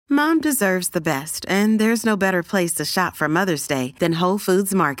Mom deserves the best, and there's no better place to shop for Mother's Day than Whole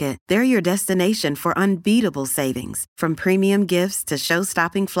Foods Market. They're your destination for unbeatable savings, from premium gifts to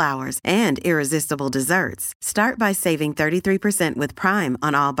show-stopping flowers and irresistible desserts. Start by saving 33% with Prime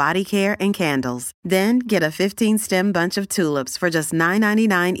on all body care and candles. Then get a 15-stem bunch of tulips for just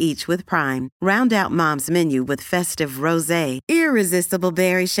 $9.99 each with Prime. Round out Mom's menu with festive rosé, irresistible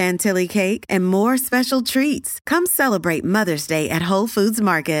berry chantilly cake, and more special treats. Come celebrate Mother's Day at Whole Foods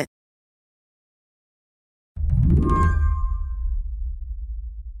Market.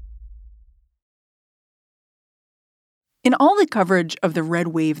 In all the coverage of the red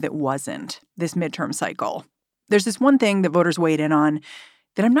wave that wasn't this midterm cycle, there's this one thing that voters weighed in on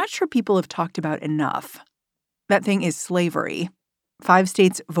that I'm not sure people have talked about enough. That thing is slavery. 5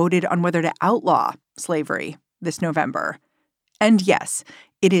 states voted on whether to outlaw slavery this November. And yes,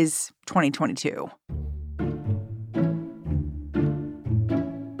 it is 2022.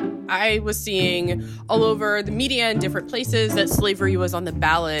 I was seeing all over the media in different places that slavery was on the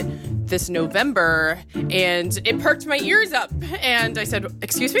ballot this November, and it perked my ears up. And I said,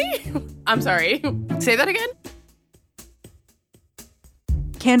 "Excuse me? I'm sorry. Say that again?"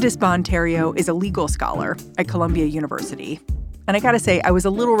 Candace Bonterio is a legal scholar at Columbia University. And I gotta say, I was a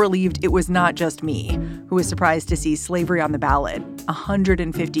little relieved it was not just me who was surprised to see slavery on the ballot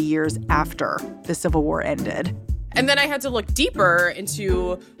 150 years after the Civil War ended. And then I had to look deeper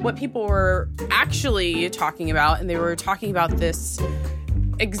into what people were actually talking about. And they were talking about this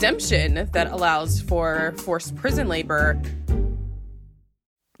exemption that allows for forced prison labor.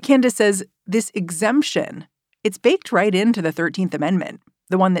 Candace says this exemption, it's baked right into the 13th Amendment,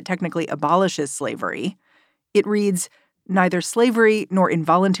 the one that technically abolishes slavery. It reads, "Neither slavery nor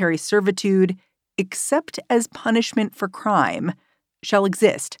involuntary servitude, except as punishment for crime, shall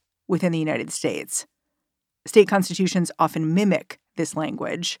exist within the United States." State constitutions often mimic this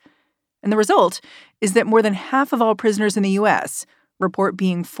language. And the result is that more than half of all prisoners in the U.S. report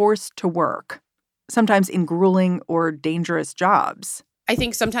being forced to work, sometimes in grueling or dangerous jobs. I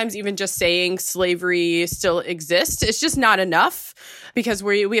think sometimes even just saying slavery still exists, it's just not enough because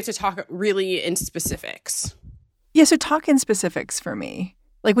we have to talk really in specifics. Yeah, so talk in specifics for me.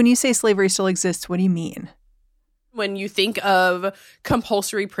 Like when you say slavery still exists, what do you mean? When you think of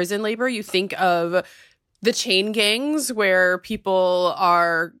compulsory prison labor, you think of the chain gangs where people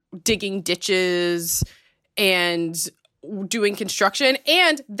are digging ditches and doing construction,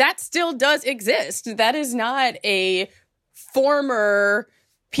 and that still does exist. That is not a former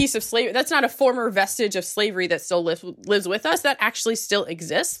piece of slavery. That's not a former vestige of slavery that still lives with us. That actually still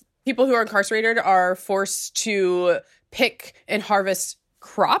exists. People who are incarcerated are forced to pick and harvest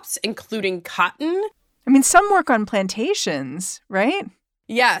crops, including cotton. I mean, some work on plantations, right?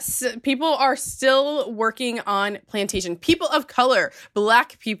 Yes, people are still working on plantation. People of color,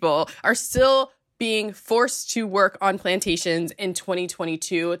 Black people, are still being forced to work on plantations in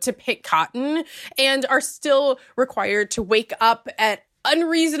 2022 to pick cotton and are still required to wake up at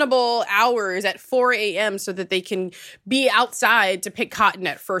unreasonable hours at 4 a.m. so that they can be outside to pick cotton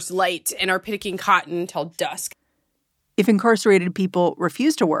at first light and are picking cotton until dusk. If incarcerated people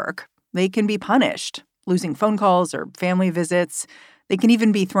refuse to work, they can be punished, losing phone calls or family visits. They can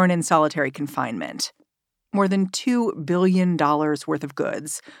even be thrown in solitary confinement. More than $2 billion worth of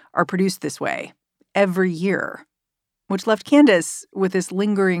goods are produced this way every year, which left Candace with this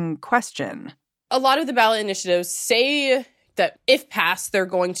lingering question. A lot of the ballot initiatives say that if passed, they're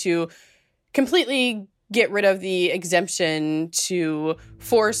going to completely get rid of the exemption to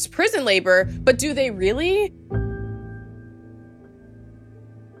forced prison labor. But do they really?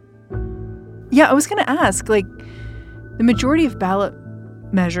 Yeah, I was going to ask, the majority of ballot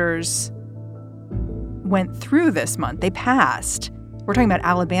measures went through this month. They passed. We're talking about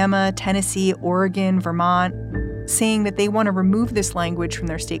Alabama, Tennessee, Oregon, Vermont, saying that they want to remove this language from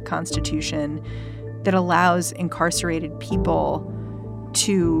their state constitution that allows incarcerated people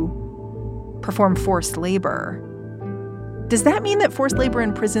to perform forced labor. Does that mean that forced labor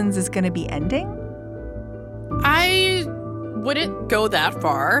in prisons is going to be ending? I wouldn't go that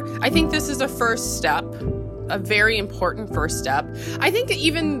far. I think this is a first step, a very important first step. I think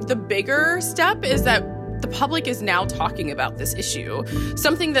even the bigger step is that the public is now talking about this issue,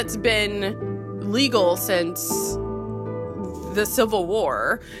 something that's been legal since the Civil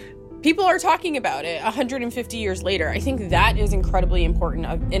War. People are talking about it 150 years later. I think that is incredibly important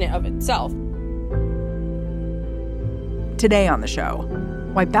in and of itself. Today on the show,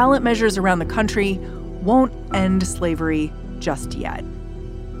 why ballot measures around the country won't end slavery just yet.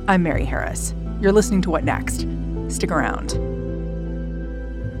 I'm Mary Harris. You're listening to What Next? Stick around.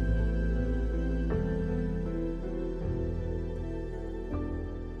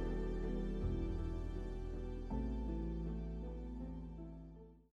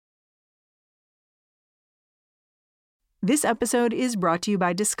 This episode is brought to you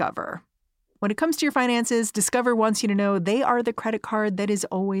by Discover. When it comes to your finances, Discover wants you to know they are the credit card that is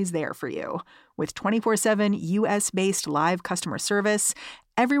always there for you. With 24/7 U.S.-based live customer service,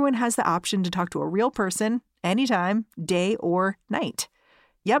 everyone has the option to talk to a real person anytime, day or night.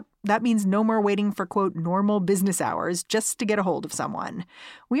 Yep, that means no more waiting for, quote, normal business hours just to get a hold of someone.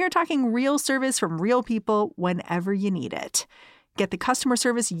 We are talking real service from real people whenever you need it. Get the customer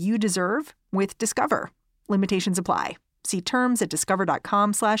service you deserve with Discover. Limitations apply. See terms at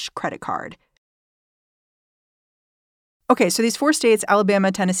discover.com/creditcard. Okay, so these 4 states,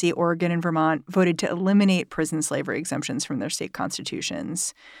 Alabama, Tennessee, Oregon, and Vermont, voted to eliminate prison slavery exemptions from their state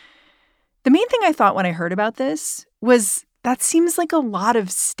constitutions. The main thing I thought when I heard about this was that seems like a lot of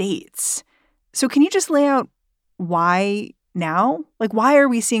states. So can you just lay out why now? Like, why are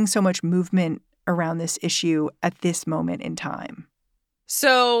we seeing so much movement around this issue at this moment in time?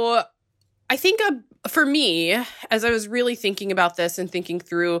 So I think for me, as I was really thinking about this and thinking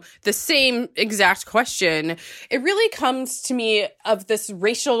through the same exact question, it really comes to me of this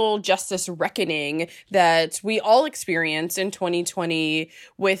racial justice reckoning that we all experienced in 2020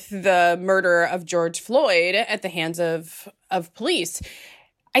 with the murder of George Floyd at the hands of police.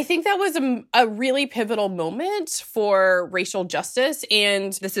 I think that was a really pivotal moment for racial justice,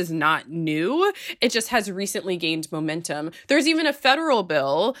 and this is not new. It just has recently gained momentum. There's even a federal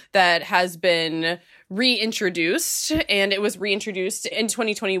bill that has been reintroduced, and it was reintroduced in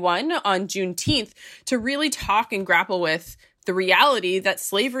 2021 on Juneteenth to really talk and grapple with the reality that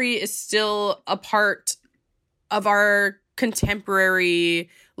slavery is still a part of our contemporary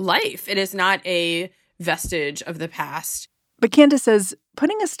life. It is not a vestige of the past. But Candace says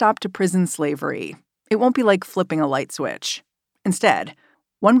putting a stop to prison slavery, it won't be like flipping a light switch. Instead,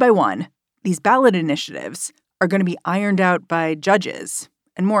 one by one, these ballot initiatives are going to be ironed out by judges,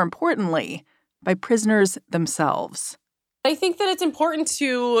 and more importantly, by prisoners themselves. I think that it's important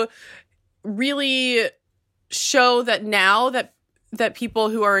to really show that now that people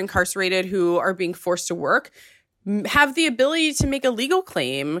who are incarcerated, who are being forced to work, have the ability to make a legal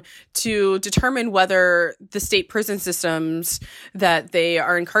claim to determine whether the state prison systems that they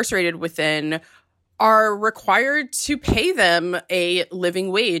are incarcerated within are required to pay them a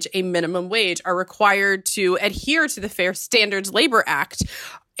living wage, a minimum wage, are required to adhere to the Fair Standards Labor Act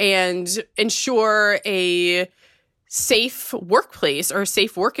and ensure a safe workplace or a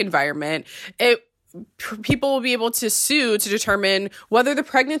safe work environment. People will be able to sue to determine whether the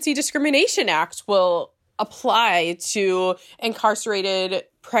Pregnancy Discrimination Act will apply to incarcerated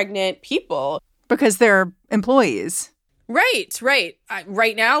pregnant people. Because they're employees. Right.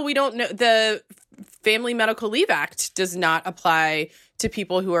 Right now, we don't know. The Family Medical Leave Act does not apply to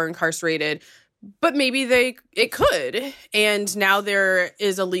people who are incarcerated, but maybe it could. And now there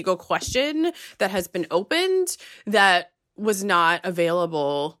is a legal question that has been opened that was not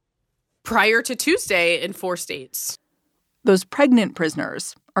available prior to Tuesday in 4 states. Those pregnant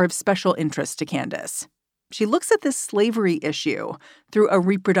prisoners are of special interest to Candace. She looks at this slavery issue through a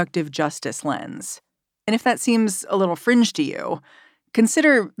reproductive justice lens. And if that seems a little fringe to you,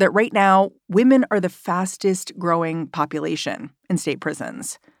 consider that right now, women are the fastest growing population in state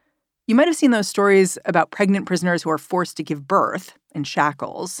prisons. You might have seen those stories about pregnant prisoners who are forced to give birth in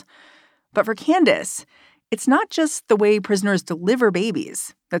shackles. But for Candace, it's not just the way prisoners deliver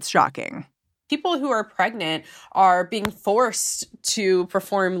babies that's shocking. People who are pregnant are being forced to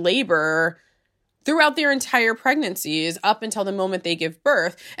perform labor throughout their entire pregnancies up until the moment they give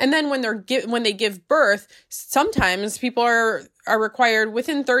birth. And then when they give birth, sometimes people are required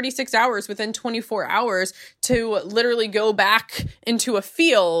within 36 hours, within 24 hours to literally go back into a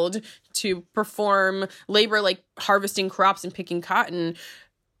field to perform labor like harvesting crops and picking cotton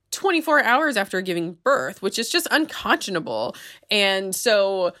 24 hours after giving birth, which is just unconscionable. And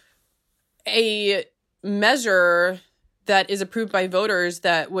so a measure that is approved by voters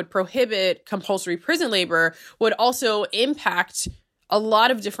that would prohibit compulsory prison labor would also impact a lot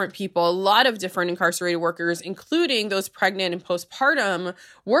of different people, a lot of different incarcerated workers, including those pregnant and postpartum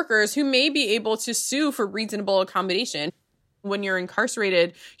workers who may be able to sue for reasonable accommodation. When you're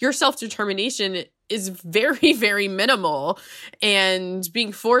incarcerated, your self-determination is very, very minimal. And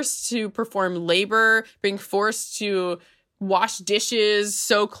being forced to perform labor, being forced to wash dishes,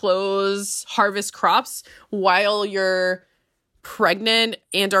 sew clothes, harvest crops while you're pregnant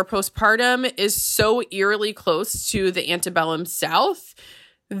and or postpartum is so eerily close to the antebellum South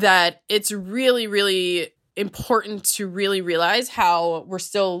that it's really, really important to really realize how we're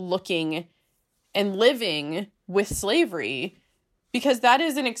still looking and living with slavery, because that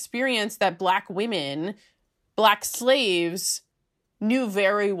is an experience that Black women, Black slaves knew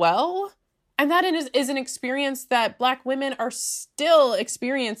very well And that is an experience that Black women are still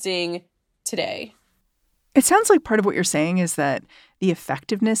experiencing today. It sounds like part of what you're saying is that the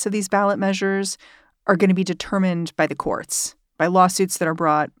effectiveness of these ballot measures are going to be determined by the courts, by lawsuits that are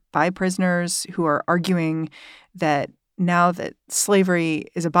brought by prisoners who are arguing that now that slavery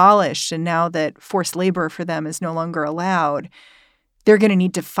is abolished and now that forced labor for them is no longer allowed, they're going to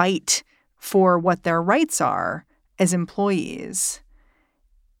need to fight for what their rights are as employees.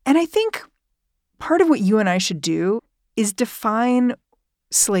 And I think part of what you and I should do is define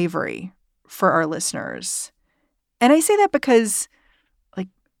slavery for our listeners. And I say that because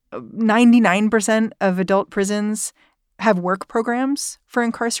 99% of adult prisons have work programs for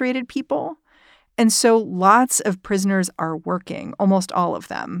incarcerated people. And so lots of prisoners are working, almost all of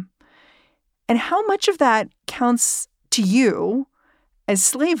them. And how much of that counts to you as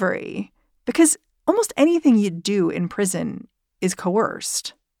slavery? Because almost anything you do in prison is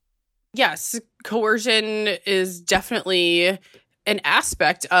coerced. Yes, coercion is definitely an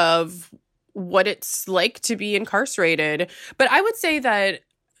aspect of what it's like to be incarcerated. But I would say that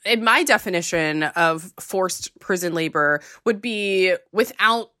in my definition of forced prison labor would be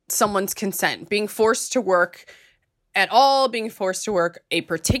without someone's consent, being forced to work at all, being forced to work a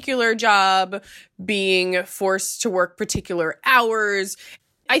particular job, being forced to work particular hours.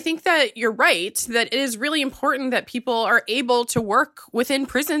 I think that you're right, that it is really important that people are able to work within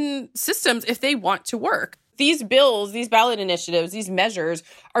prison systems if they want to work. These bills, these ballot initiatives, these measures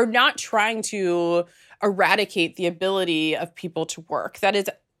are not trying to eradicate the ability of people to work. That is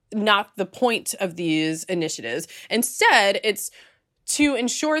not the point of these initiatives. Instead, it's to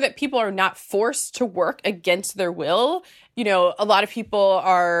ensure that people are not forced to work against their will. You know, a lot of people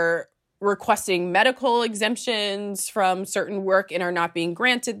are requesting medical exemptions from certain work and are not being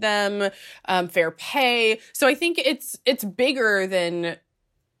granted them, fair pay. So I think it's bigger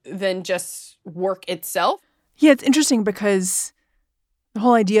than just work itself. Yeah, it's interesting because the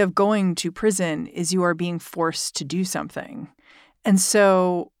whole idea of going to prison is you are being forced to do something. And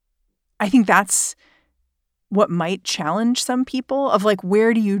so I think that's what might challenge some people of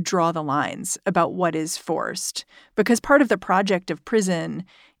where do you draw the lines about what is forced? Because part of the project of prison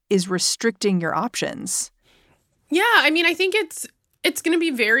is restricting your options. Yeah, I mean, I think it's going to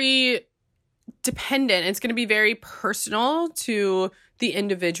be very dependent. It's going to be very personal to the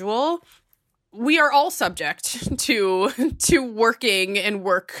individual. We are all subject to working and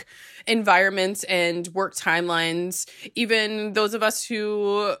work environments and work timelines. Even those of us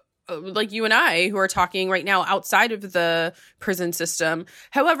who, like you and I, who are talking right now outside of the prison system.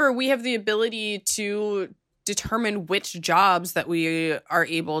 However, we have the ability to determine which jobs that we are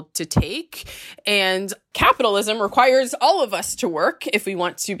able to take. And capitalism requires all of us to work if we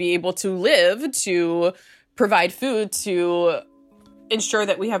want to be able to live, to provide food, to ensure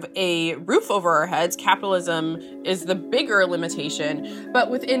that we have a roof over our heads. Capitalism is the bigger limitation.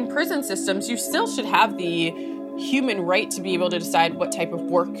 But within prison systems, you still should have the human right to be able to decide what type of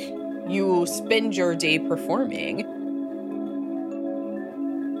work you spend your day performing.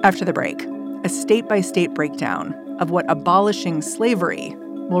 After the break, a state-by-state breakdown of what abolishing slavery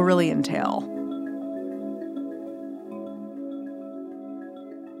will really entail.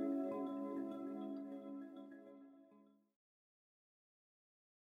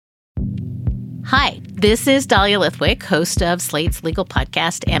 Hi, this is Dahlia Lithwick, host of Slate's legal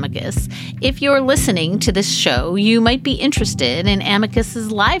podcast, Amicus. If you're listening to this show, you might be interested in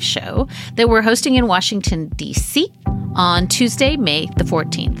Amicus's live show that we're hosting in Washington, D.C. on Tuesday, May the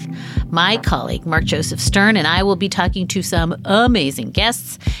 14th. My colleague, Mark Joseph Stern, and I will be talking to some amazing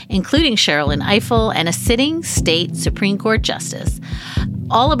guests, including Sherrilyn Ifill and a sitting state Supreme Court justice,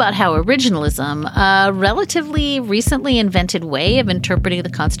 all about how originalism, a relatively recently invented way of interpreting the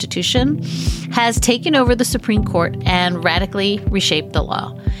Constitution, has taken over the Supreme Court and radically reshaped the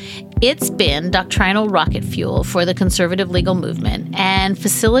law. It's been doctrinal rocket fuel for the conservative legal movement and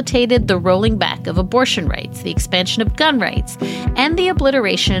facilitated the rolling back of abortion rights, the expansion of gun rights, and the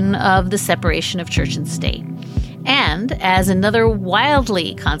obliteration of the separation of church and state. And as another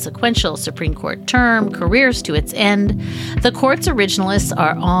wildly consequential Supreme Court term careers to its end, the court's originalists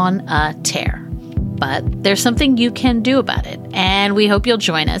are on a tear. But there's something you can do about it, and we hope you'll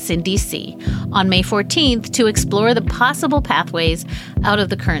join us in D.C. on May 14th to explore the possible pathways out of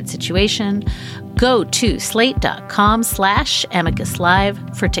the current situation. Go to slate.com/Amicus Live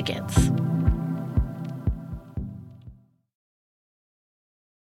for tickets.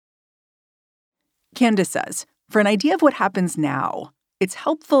 Candace says, for an idea of what happens now, it's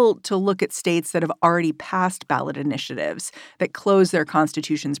helpful to look at states that have already passed ballot initiatives that close their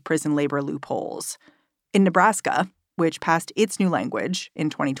constitution's prison labor loopholes. In Nebraska, which passed its new language in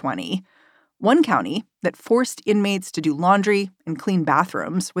 2020, One county that forced inmates to do laundry and clean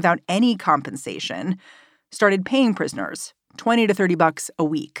bathrooms without any compensation started paying prisoners $20 to $30 a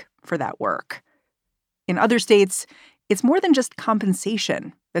week for that work. In other states, it's more than just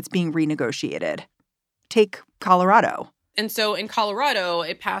compensation that's being renegotiated. Take Colorado. And so in Colorado,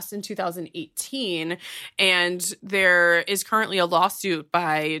 it passed in 2018, and there is currently a lawsuit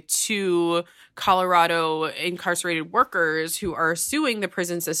by 2 Colorado incarcerated workers who are suing the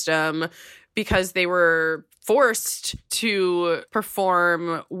prison system because they were forced to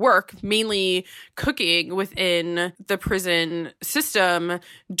perform work, mainly cooking, within the prison system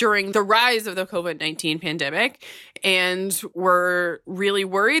during the rise of the COVID-19 pandemic, and were really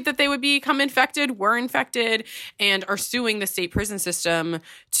worried that they would become infected, were infected, and are suing the state prison system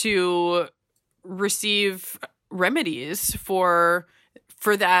to receive remedies for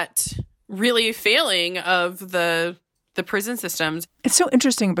that really failing of the prison systems. It's so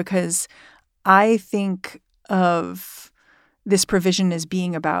interesting because I think of this provision as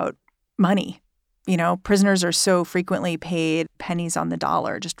being about money. You know, prisoners are so frequently paid pennies on the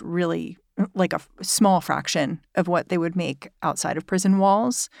dollar, just really like a small fraction of what they would make outside of prison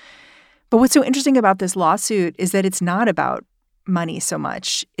walls. But what's so interesting about this lawsuit is that it's not about money so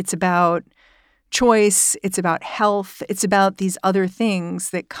much. It's about choice. It's about health. It's about these other things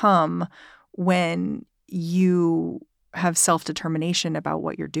that come when you have self-determination about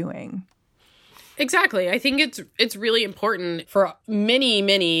what you're doing. Exactly. I think it's really important for many,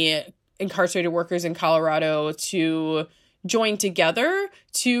 many incarcerated workers in Colorado to join together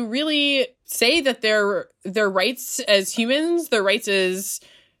to really say that their rights as humans, their rights as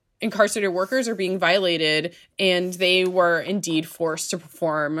incarcerated workers are being violated, and they were indeed forced to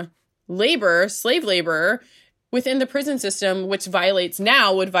perform labor, slave labor, within the prison system, which would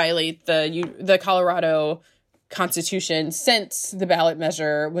violate the Colorado Constitution since the ballot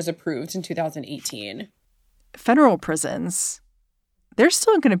measure was approved in 2018. Federal prisons, they're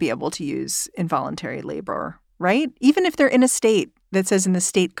still going to be able to use involuntary labor, right? Even if they're in a state that says in the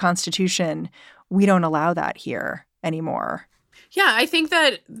state constitution, we don't allow that here anymore. Yeah, I think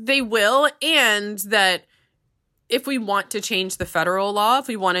that they will, and that if we want to change the federal law, if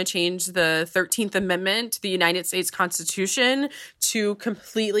we want to change the 13th Amendment to the United States Constitution to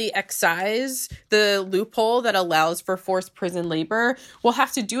completely excise the loophole that allows for forced prison labor, we'll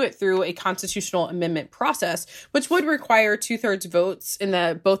have to do it through a constitutional amendment process, which would require 2/3 votes in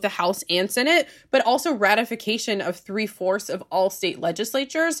both the House and Senate, but also ratification of 3/4 of all state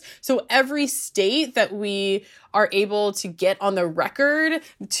legislatures. So every state that we are able to get on the record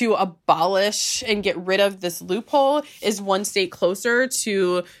to abolish and get rid of this loophole is one state closer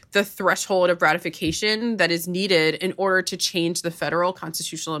to the threshold of ratification that is needed in order to change the federal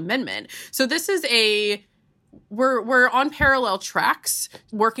constitutional amendment. So this is we're on parallel tracks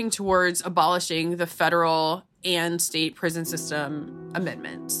working towards abolishing the federal and state prison system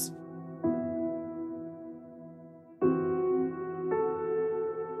amendments.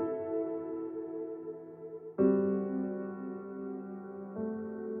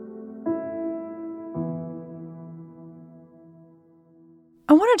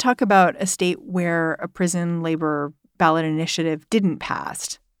 I want to talk about a state where a prison labor ballot initiative didn't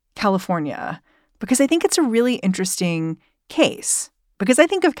pass, California, because I think it's a really interesting case, because I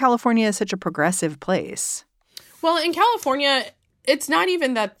think of California as such a progressive place. Well, in California, it's not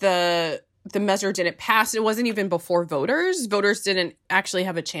even that the measure didn't pass. It wasn't even before voters. Voters didn't actually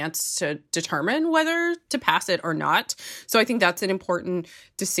have a chance to determine whether to pass it or not. So I think that's an important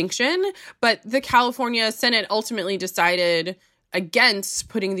distinction. But the California Senate ultimately decided against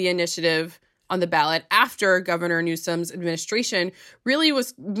putting the initiative on the ballot after Governor Newsom's administration really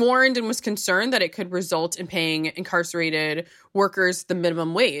was warned and was concerned that it could result in paying incarcerated workers the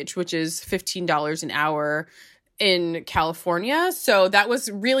minimum wage, which is $15 an hour in California. So that was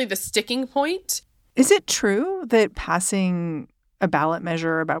really the sticking point. Is it true that passing a ballot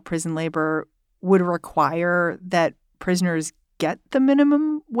measure about prison labor would require that prisoners get the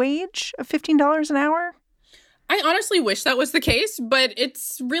minimum wage of $15 an hour? I honestly wish that was the case, but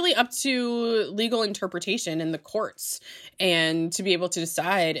it's really up to legal interpretation in the courts and to be able to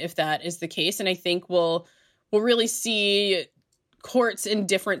decide if that is the case. And I think we'll really see courts in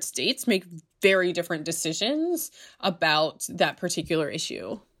different states make very different decisions about that particular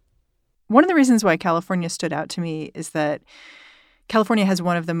issue. One of the reasons why California stood out to me is that California has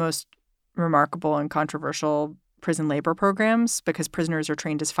one of the most remarkable and controversial prison labor programs because prisoners are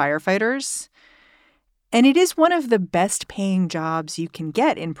trained as firefighters. And it is one of the best paying jobs you can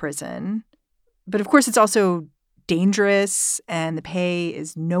get in prison. But of course, it's also dangerous, and the pay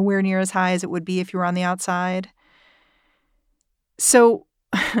is nowhere near as high as it would be if you were on the outside. So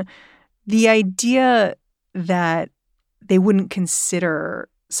The idea that they wouldn't consider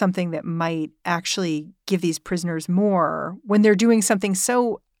something that might actually give these prisoners more when they're doing something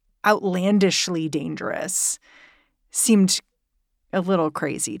so outlandishly dangerous seemed a little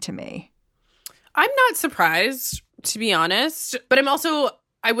crazy to me. I'm not surprised, to be honest, but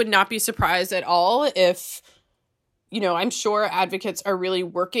I would not be surprised at all if, I'm sure advocates are really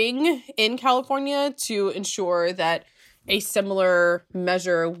working in California to ensure that a similar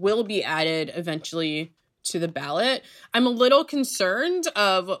measure will be added eventually to the ballot. I'm a little concerned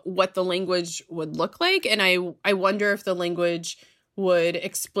of what the language would look like, and I wonder if the language would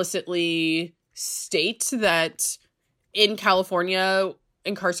explicitly state that in California,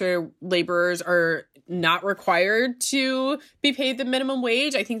 incarcerated laborers are not required to be paid the minimum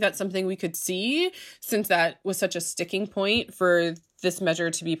wage. I think that's something we could see, since that was such a sticking point for this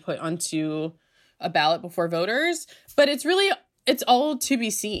measure to be put onto a ballot before voters. But it's all to be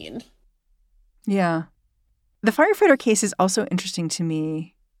seen. Yeah. The firefighter case is also interesting to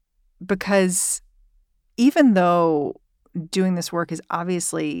me because even though doing this work is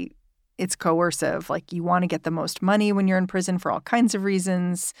obviously, it's coercive, like you want to get the most money when you're in prison for all kinds of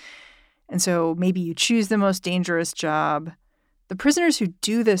reasons, and so maybe you choose the most dangerous job, the prisoners who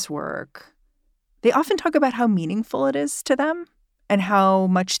do this work, they often talk about how meaningful it is to them and how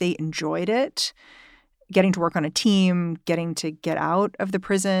much they enjoyed it, getting to work on a team, getting to get out of the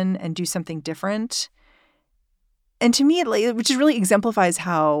prison and do something different. And to me, it just really exemplifies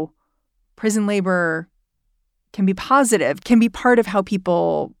how prison labor can be positive, can be part of how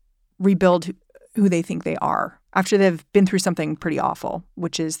people rebuild who they think they are after they've been through something pretty awful,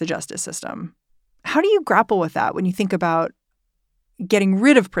 which is the justice system. How do you grapple with that when you think about getting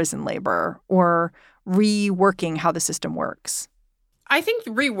rid of prison labor or reworking how the system works? I think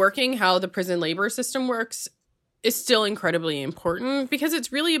reworking how the prison labor system works is still incredibly important, because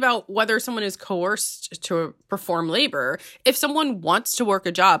it's really about whether someone is coerced to perform labor. If someone wants to work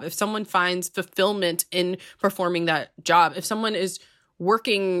a job, if someone finds fulfillment in performing that job, if someone is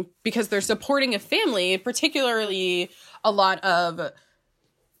working because they're supporting a family, particularly a lot of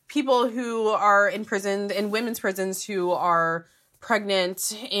people who are in prison, in women's prisons, who are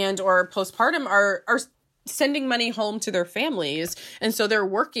pregnant and or postpartum, are sending money home to their families. And so they're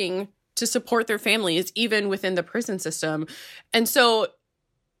working to support their families, even within the prison system. And so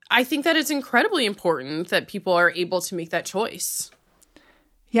I think that it's incredibly important that people are able to make that choice.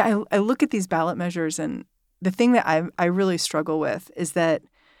 Yeah, I look at these ballot measures, and the thing that I really struggle with is that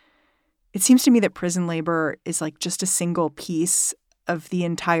it seems to me that prison labor is like just a single piece of the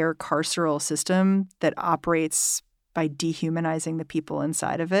entire carceral system that operates by dehumanizing the people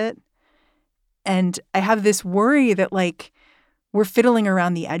inside of it. And I have this worry that, like, we're fiddling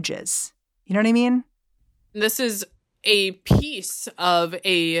around the edges. You know what I mean? This is a piece of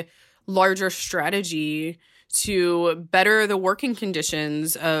a larger strategy to better the working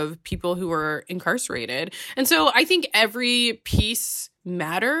conditions of people who are incarcerated. And so I think every piece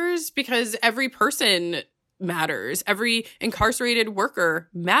matters, because every person matters. Every incarcerated worker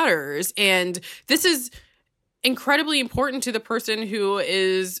matters. And this is incredibly important to the person who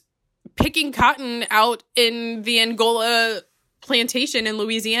is picking cotton out in the Angola plantation in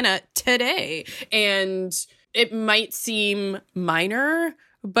Louisiana today. And it might seem minor,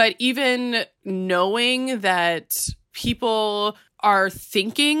 but even knowing that people are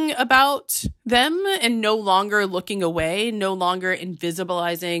thinking about them and no longer looking away, no longer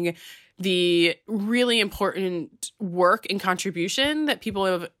invisibilizing the really important work and contribution that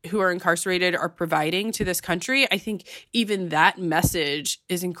people who are incarcerated are providing to this country, I think even that message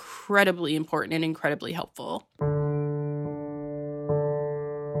is incredibly important and incredibly helpful.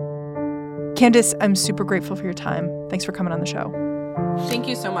 Candace, I'm super grateful for your time. Thanks for coming on the show. Thank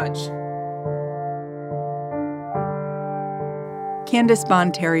you so much. Candace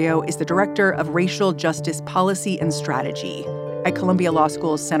Bond-Theriault is the Director of Racial Justice Policy and Strategy at Columbia Law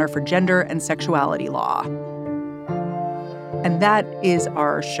School's Center for Gender and Sexuality Law. And that is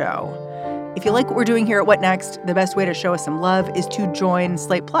our show. If you like what we're doing here at What Next, the best way to show us some love is to join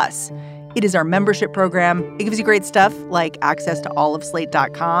Slate Plus. It is our membership program. It gives you great stuff like access to all of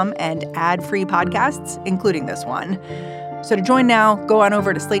Slate.com and ad-free podcasts, including this one. So to join now, go on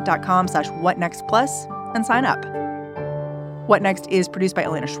over to slate.com/whatnextplus and sign up. What Next is produced by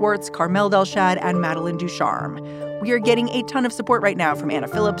Elena Schwartz, Carmel Delshad, and Madeline Ducharme. We are getting a ton of support right now from Anna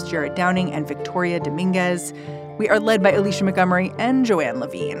Phillips, Jared Downing, and Victoria Dominguez. We are led by Alicia Montgomery and Joanne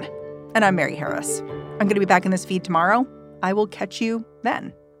Levine. And I'm Mary Harris. I'm going to be back in this feed tomorrow. I will catch you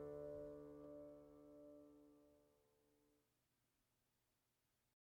then.